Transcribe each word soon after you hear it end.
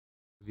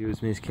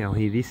Viewers, Mezcal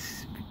here.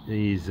 This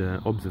is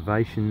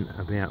observation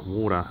about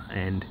water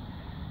and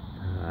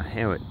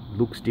how it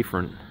looks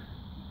different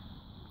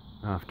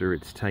after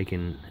it's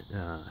taken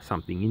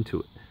something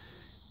into it.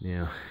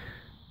 Now,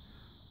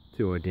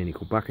 two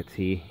identical buckets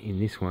here.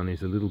 In this one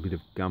is a little bit of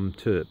gum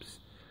terps.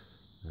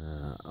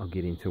 I'll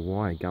get into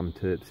why gum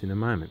terps in a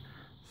moment.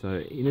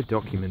 So in a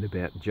document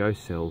about Joe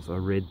cells, I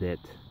read that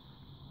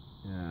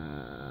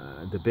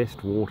the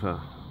best water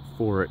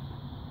for it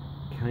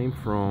came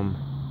from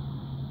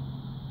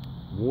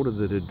water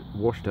that had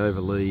washed over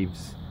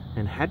leaves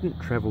and hadn't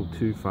travelled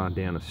too far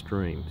down a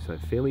stream, so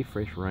fairly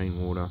fresh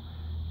rainwater,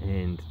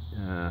 and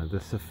the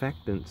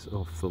surfactants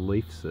of the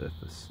leaf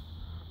surface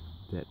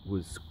that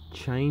was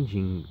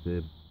changing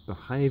the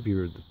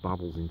behaviour of the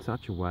bubbles in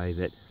such a way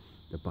that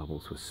the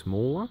bubbles were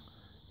smaller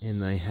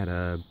and they had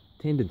a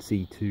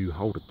tendency to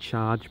hold a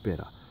charge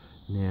better.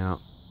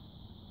 Now,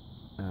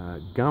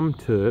 gum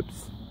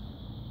terps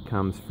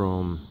comes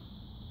from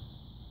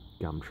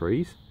gum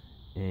trees,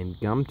 and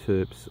gum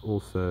terps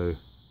also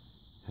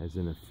has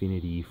an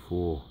affinity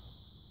for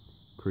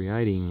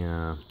creating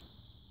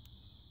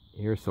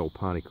aerosol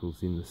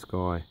particles in the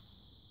sky.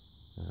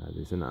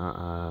 There's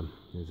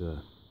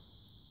a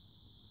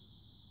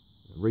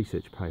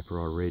research paper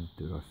I read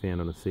that I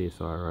found on a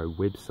CSIRO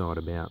website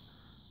about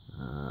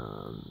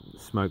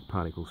smoke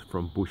particles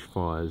from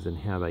bushfires and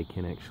how they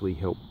can actually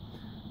help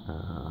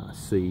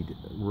seed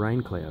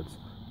rain clouds.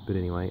 But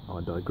anyway,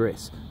 I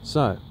digress.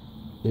 So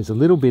there's a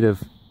little bit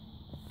of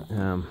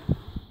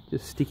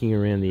just sticking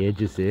around the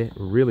edges there,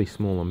 a really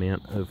small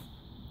amount of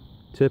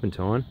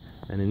turpentine,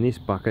 and in this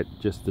bucket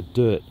just the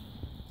dirt.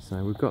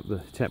 So we've got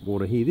the tap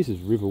water here. This is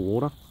river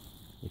water.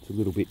 It's a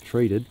little bit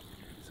treated,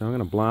 so I'm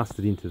going to blast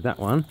it into that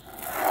one,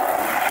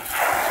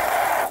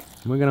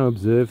 and we're going to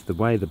observe the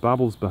way the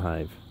bubbles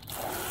behave.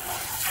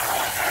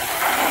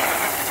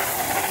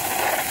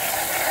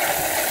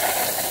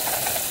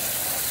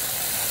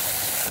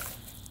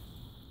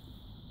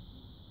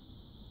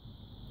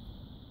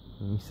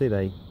 And you see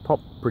they pop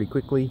pretty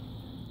quickly.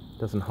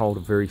 Doesn't hold a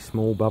very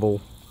small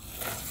bubble.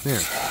 Now,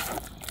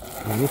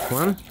 in this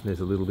one,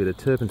 there's a little bit of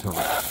turpentine.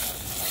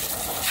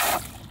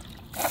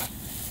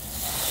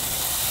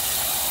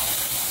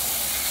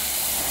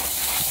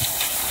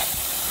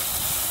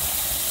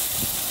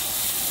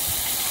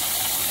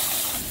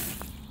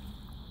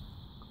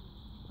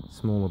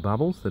 Smaller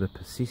bubbles that are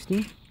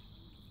persisting.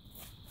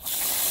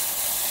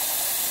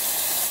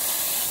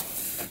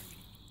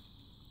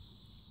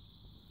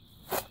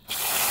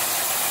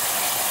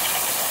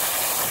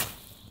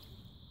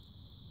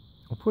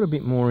 I'll put a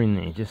bit more in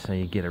there just so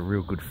you get a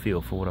real good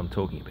feel for what I'm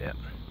talking about.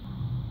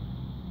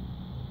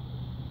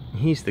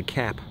 Here's the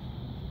cap,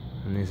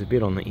 and there's a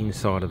bit on the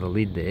inside of the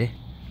lid there,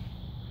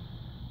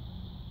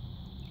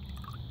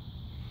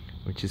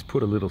 which has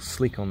put a little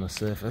slick on the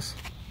surface.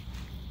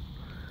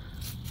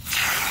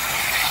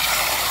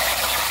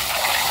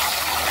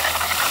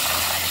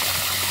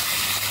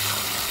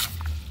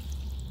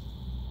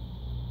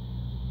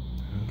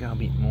 And go a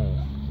bit more.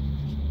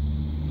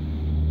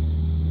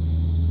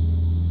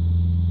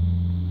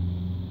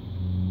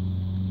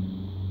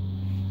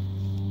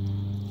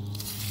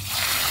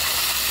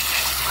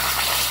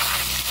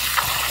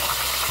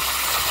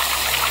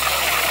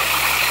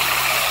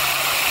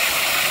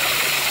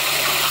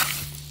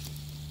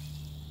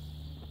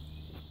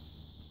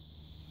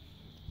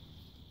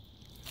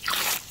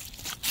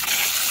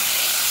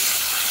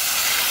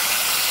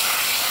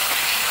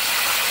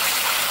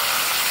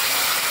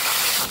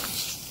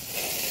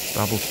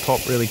 Bubbles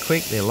pop really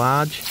quick, they're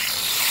large.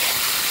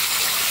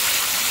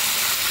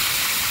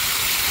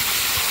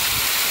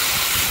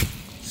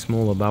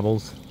 Smaller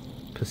bubbles,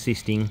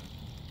 persisting.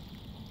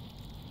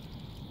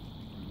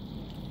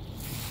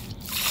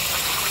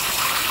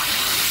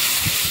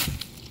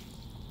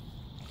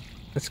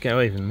 Let's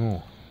go even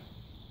more.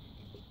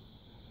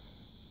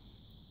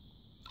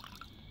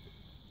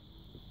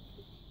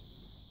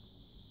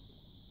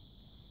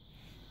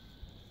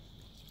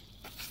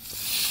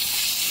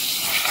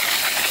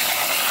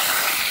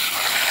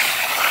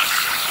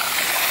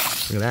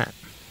 Look at that.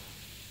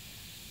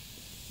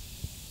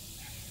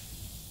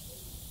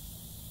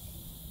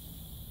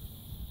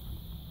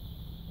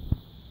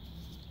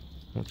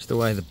 Watch the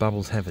way the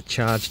bubbles have a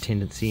charge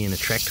tendency and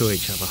attract to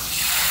each other.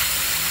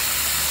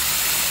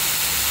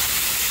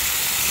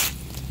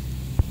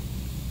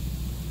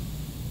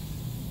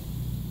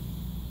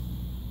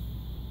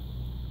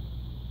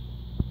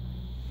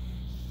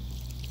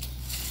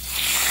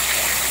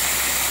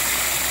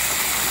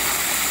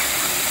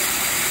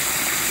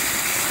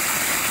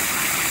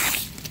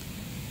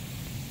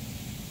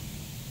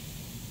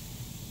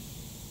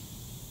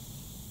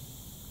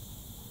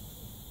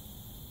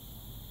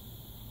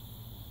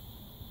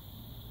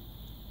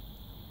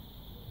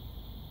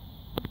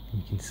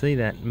 You can see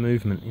that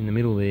movement in the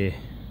middle there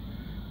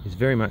is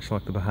very much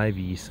like the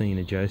behaviour you see in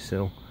a Joe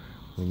cell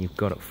when you've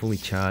got it fully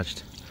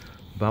charged.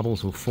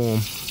 Bubbles will form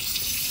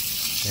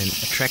and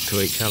attract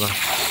to each other,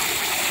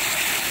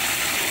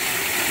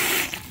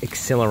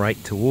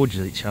 accelerate towards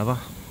each other,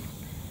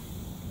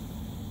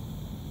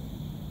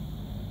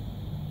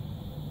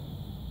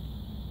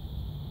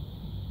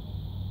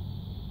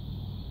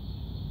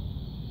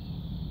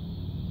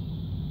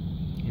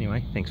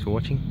 Anyway, thanks for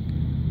watching.